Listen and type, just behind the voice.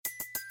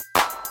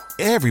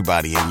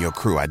Everybody in your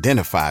crew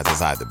identifies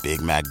as either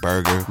Big Mac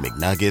Burger,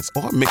 McNuggets,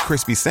 or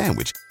McCrispy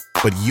Sandwich.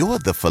 But you're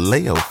the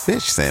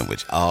Filet-O-Fish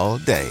Sandwich all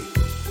day.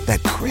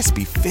 That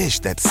crispy fish,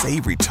 that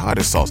savory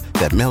tartar sauce,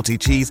 that melty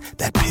cheese,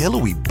 that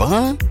pillowy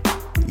bun.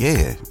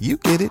 Yeah, you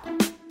get it.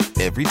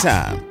 Every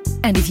time.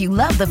 And if you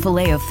love the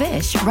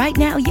Filet-O-Fish, right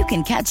now you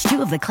can catch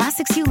two of the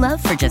classics you love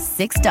for just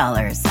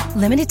 $6.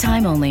 Limited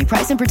time only.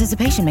 Price and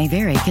participation may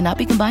vary. Cannot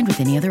be combined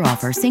with any other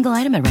offer. Single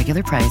item at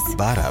regular price.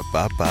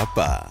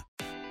 Ba-da-ba-ba-ba.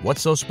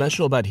 What's so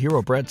special about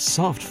Hero Bread's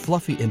soft,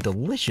 fluffy, and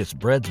delicious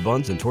breads,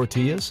 buns, and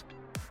tortillas?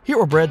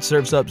 Hero Bread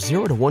serves up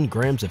 0 to 1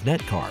 grams of net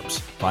carbs,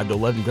 5 to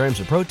 11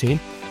 grams of protein,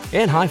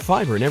 and high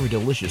fiber in every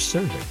delicious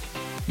serving.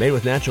 Made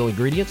with natural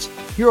ingredients,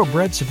 Hero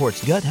Bread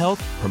supports gut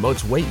health,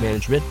 promotes weight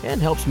management, and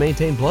helps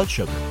maintain blood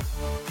sugar.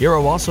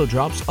 Hero also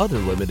drops other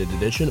limited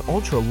edition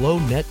ultra-low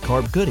net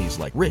carb goodies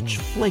like rich,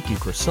 flaky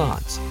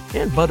croissants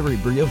and buttery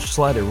brioche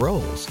slider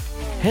rolls.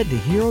 Head to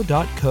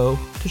hero.co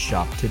to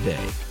shop today.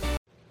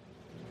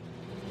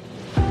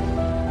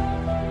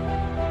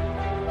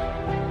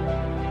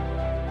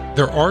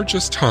 There are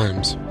just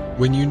times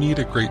when you need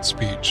a great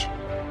speech.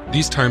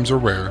 These times are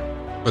rare,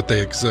 but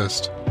they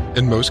exist.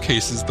 In most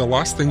cases, the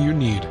last thing you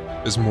need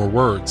is more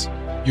words.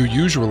 You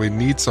usually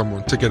need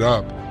someone to get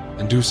up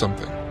and do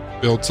something,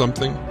 build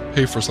something,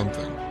 pay for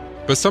something.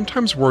 But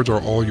sometimes words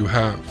are all you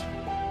have.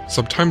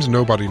 Sometimes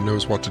nobody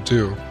knows what to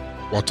do,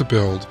 what to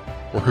build,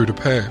 or who to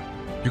pay.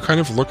 You kind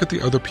of look at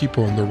the other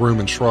people in the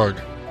room and shrug.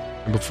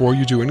 And before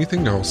you do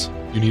anything else,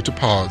 you need to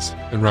pause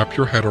and wrap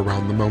your head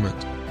around the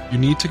moment. You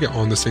need to get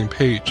on the same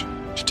page,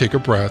 to take a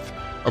breath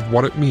of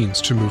what it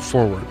means to move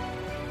forward.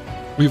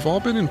 We've all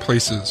been in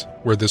places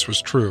where this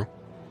was true.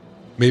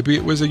 Maybe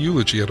it was a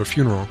eulogy at a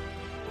funeral.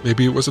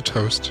 Maybe it was a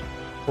toast,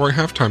 or a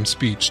halftime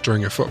speech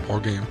during a football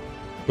game.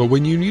 But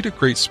when you need a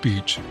great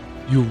speech,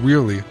 you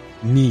really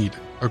need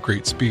a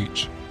great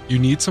speech. You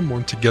need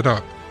someone to get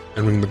up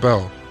and ring the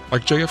bell,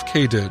 like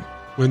JFK did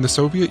when the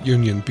Soviet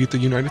Union beat the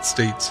United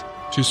States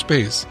to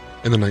space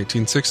in the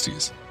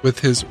 1960s with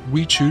his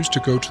 "We choose to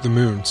go to the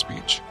moon"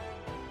 speech.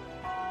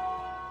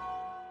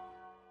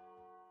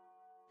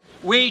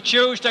 We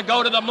choose to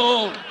go to the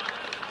moon.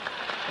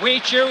 We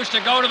choose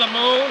to go to the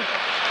moon.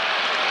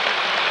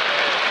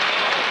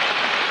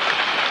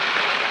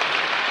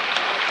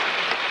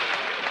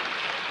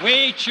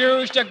 We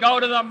choose to go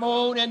to the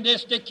moon in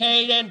this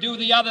decade and do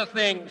the other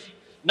things,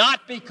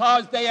 not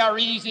because they are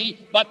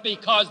easy, but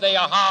because they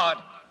are hard.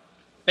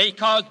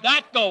 Because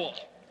that goal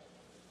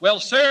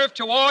will serve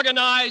to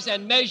organize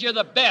and measure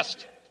the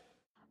best.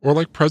 Or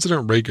like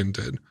President Reagan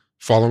did,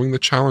 following the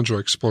Challenger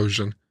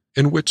explosion,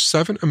 in which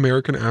 7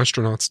 American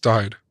astronauts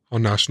died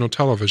on national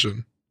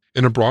television,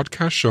 in a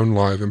broadcast shown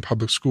live in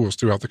public schools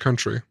throughout the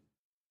country.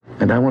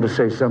 And I want to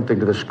say something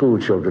to the school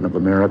children of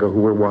America who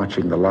were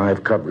watching the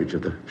live coverage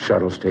of the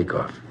shuttle's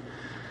takeoff.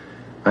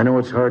 I know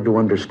it's hard to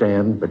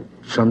understand, but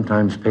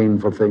sometimes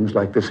painful things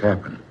like this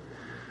happen.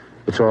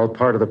 It's all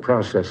part of the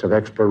process of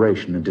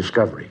exploration and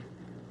discovery.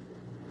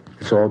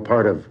 It's all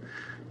part of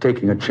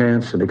taking a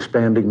chance and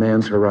expanding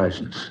man's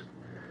horizons.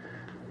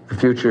 The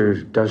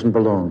future doesn't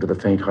belong to the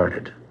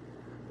faint-hearted.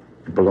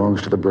 It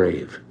belongs to the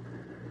brave.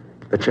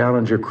 The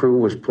Challenger crew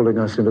was pulling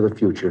us into the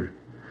future,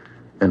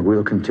 and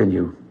we'll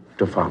continue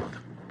to follow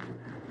them.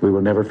 We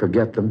will never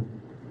forget them,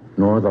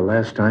 nor the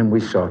last time we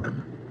saw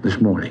them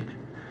this morning,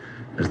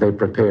 as they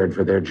prepared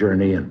for their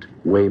journey and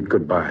waved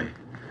goodbye,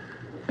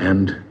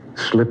 and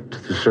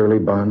slipped the surly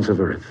bonds of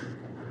earth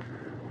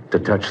to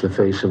touch the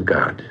face of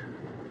God.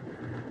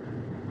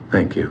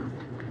 Thank you.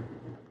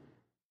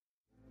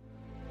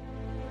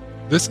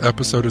 This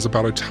episode is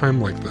about a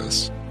time like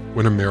this,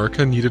 when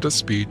America needed a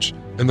speech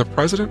and the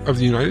President of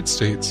the United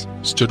States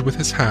stood with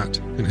his hat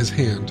in his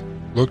hand,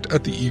 looked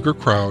at the eager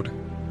crowd,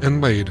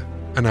 and laid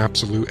an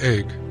absolute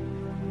egg.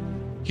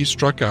 He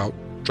struck out,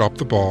 dropped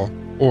the ball,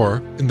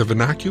 or, in the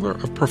vernacular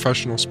of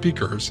professional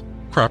speakers,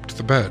 crapped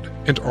the bed,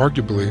 and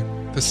arguably,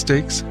 the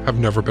stakes have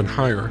never been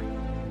higher.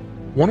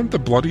 One of the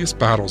bloodiest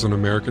battles in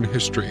American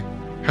history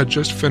had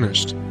just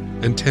finished,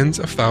 and tens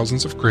of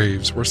thousands of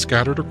graves were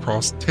scattered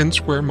across 10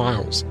 square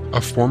miles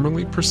of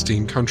formerly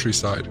pristine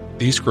countryside.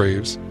 These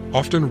graves,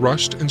 often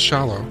rushed and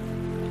shallow,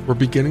 were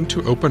beginning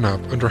to open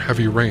up under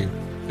heavy rain,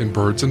 and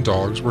birds and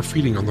dogs were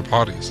feeding on the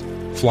bodies.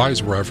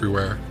 Flies were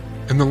everywhere,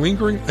 and the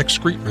lingering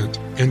excrement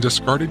and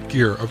discarded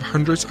gear of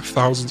hundreds of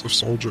thousands of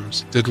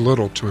soldiers did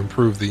little to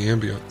improve the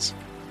ambience.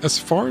 As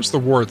far as the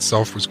war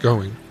itself was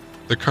going,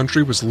 the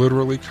country was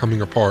literally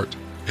coming apart,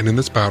 and in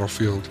this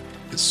battlefield,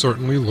 it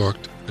certainly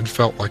looked and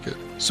felt like it.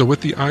 So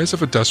with the eyes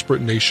of a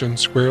desperate nation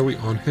squarely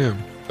on him,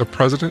 the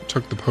president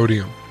took the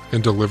podium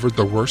and delivered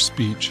the worst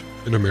speech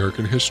in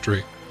American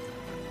history.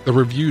 The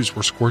reviews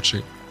were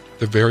scorching,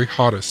 the very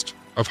hottest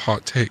of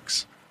hot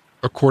takes.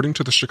 According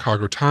to the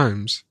Chicago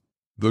Times,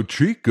 "The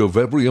cheek of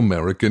every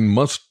American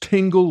must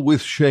tingle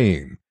with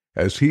shame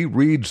as he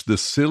reads the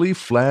silly,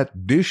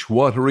 flat,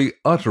 dish-watery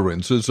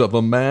utterances of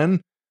a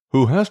man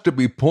who has to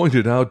be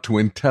pointed out to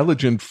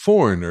intelligent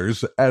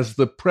foreigners as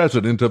the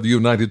President of the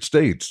United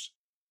States."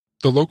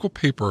 The local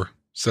paper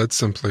said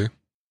simply,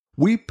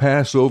 we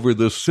pass over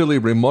the silly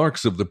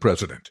remarks of the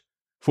president.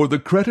 For the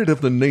credit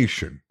of the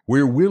nation,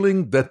 we're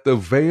willing that the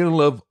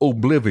veil of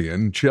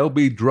oblivion shall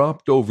be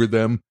dropped over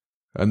them,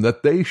 and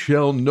that they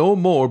shall no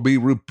more be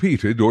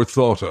repeated or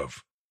thought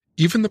of.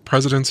 Even the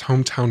president's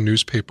hometown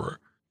newspaper,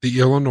 the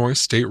Illinois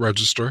State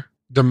Register,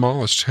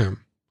 demolished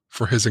him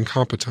for his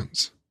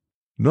incompetence.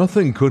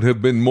 Nothing could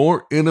have been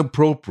more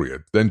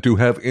inappropriate than to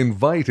have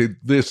invited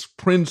this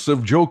prince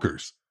of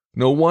jokers.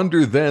 No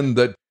wonder then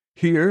that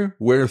here,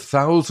 where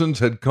thousands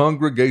had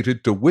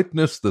congregated to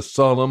witness the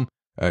solemn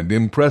and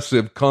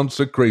impressive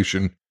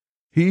consecration,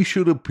 he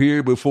should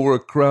appear before a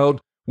crowd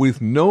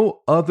with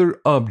no other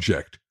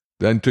object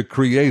than to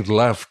create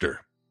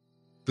laughter.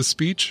 The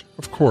speech,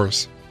 of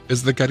course,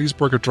 is the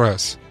Gettysburg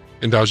Address,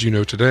 and as you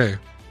know today,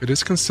 it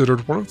is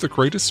considered one of the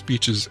greatest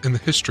speeches in the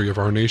history of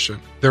our nation.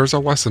 There is a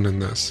lesson in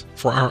this,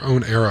 for our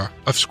own era,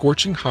 of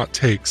scorching hot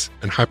takes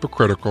and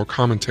hypocritical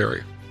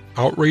commentary.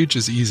 Outrage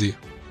is easy,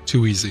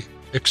 too easy.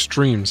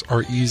 Extremes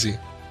are easy.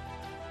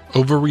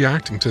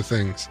 Overreacting to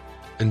things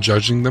and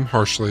judging them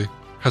harshly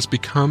has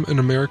become an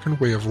American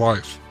way of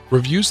life.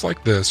 Reviews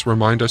like this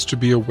remind us to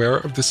be aware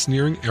of the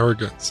sneering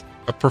arrogance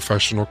of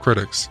professional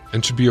critics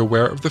and to be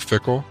aware of the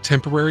fickle,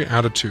 temporary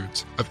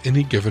attitudes of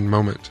any given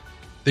moment.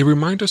 They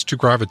remind us to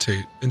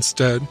gravitate,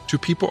 instead, to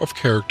people of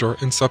character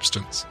and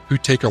substance, who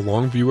take a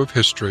long view of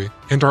history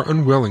and are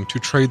unwilling to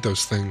trade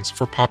those things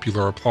for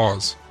popular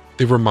applause.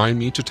 They remind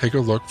me to take a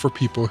look for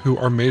people who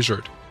are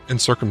measured and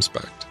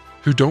circumspect,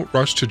 who don't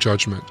rush to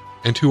judgment,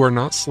 and who are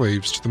not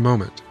slaves to the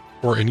moment,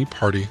 or any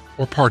party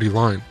or party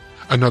line.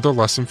 Another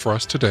lesson for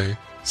us today: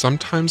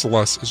 sometimes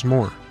less is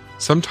more.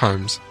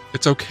 Sometimes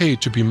it's okay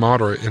to be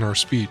moderate in our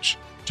speech,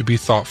 to be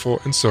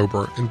thoughtful and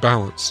sober and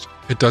balanced.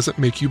 It doesn't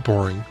make you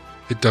boring.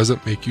 It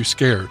doesn't make you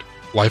scared.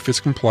 Life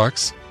is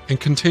complex and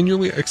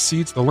continually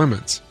exceeds the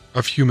limits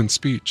of human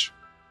speech.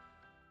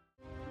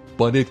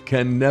 But it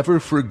can never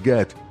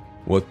forget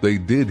what they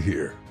did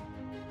here.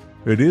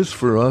 It is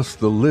for us,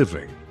 the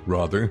living,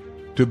 rather,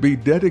 to be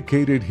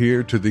dedicated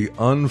here to the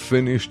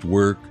unfinished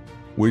work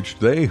which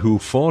they who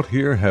fought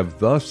here have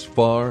thus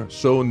far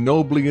so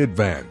nobly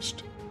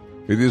advanced.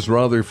 It is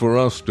rather for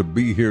us to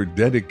be here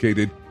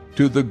dedicated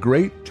to the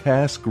great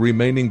task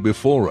remaining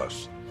before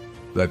us,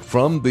 that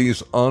from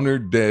these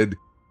honored dead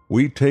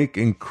we take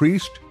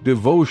increased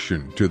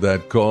devotion to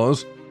that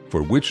cause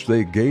for which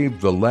they gave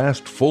the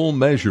last full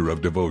measure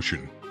of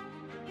devotion,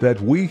 that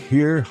we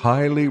here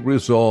highly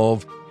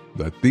resolve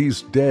that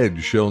these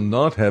dead shall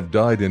not have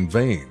died in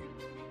vain,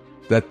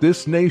 that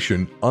this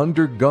nation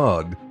under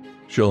God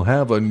shall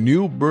have a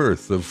new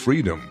birth of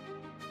freedom,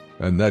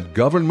 and that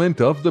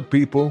government of the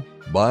people,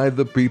 by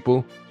the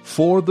people,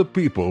 for the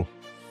people,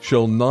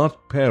 shall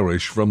not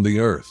perish from the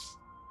earth.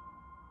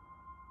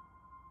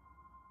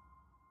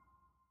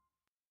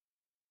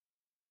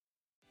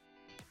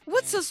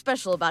 What's so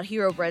special about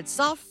Hero Bread's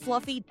soft,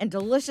 fluffy, and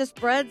delicious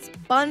breads,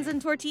 buns,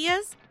 and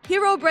tortillas?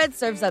 Hero Bread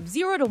serves up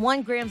 0 to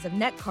 1 grams of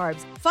net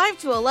carbs, 5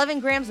 to 11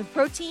 grams of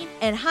protein,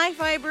 and high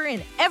fiber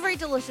in every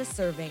delicious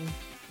serving.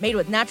 Made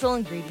with natural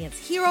ingredients,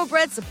 Hero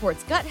Bread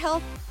supports gut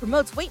health,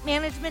 promotes weight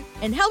management,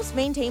 and helps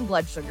maintain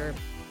blood sugar.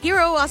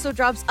 Hero also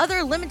drops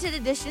other limited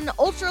edition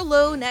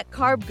ultra-low net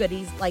carb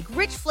goodies like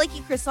rich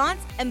flaky croissants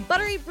and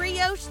buttery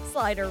brioche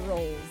slider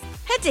rolls.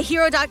 Head to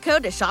hero.co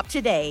to shop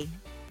today.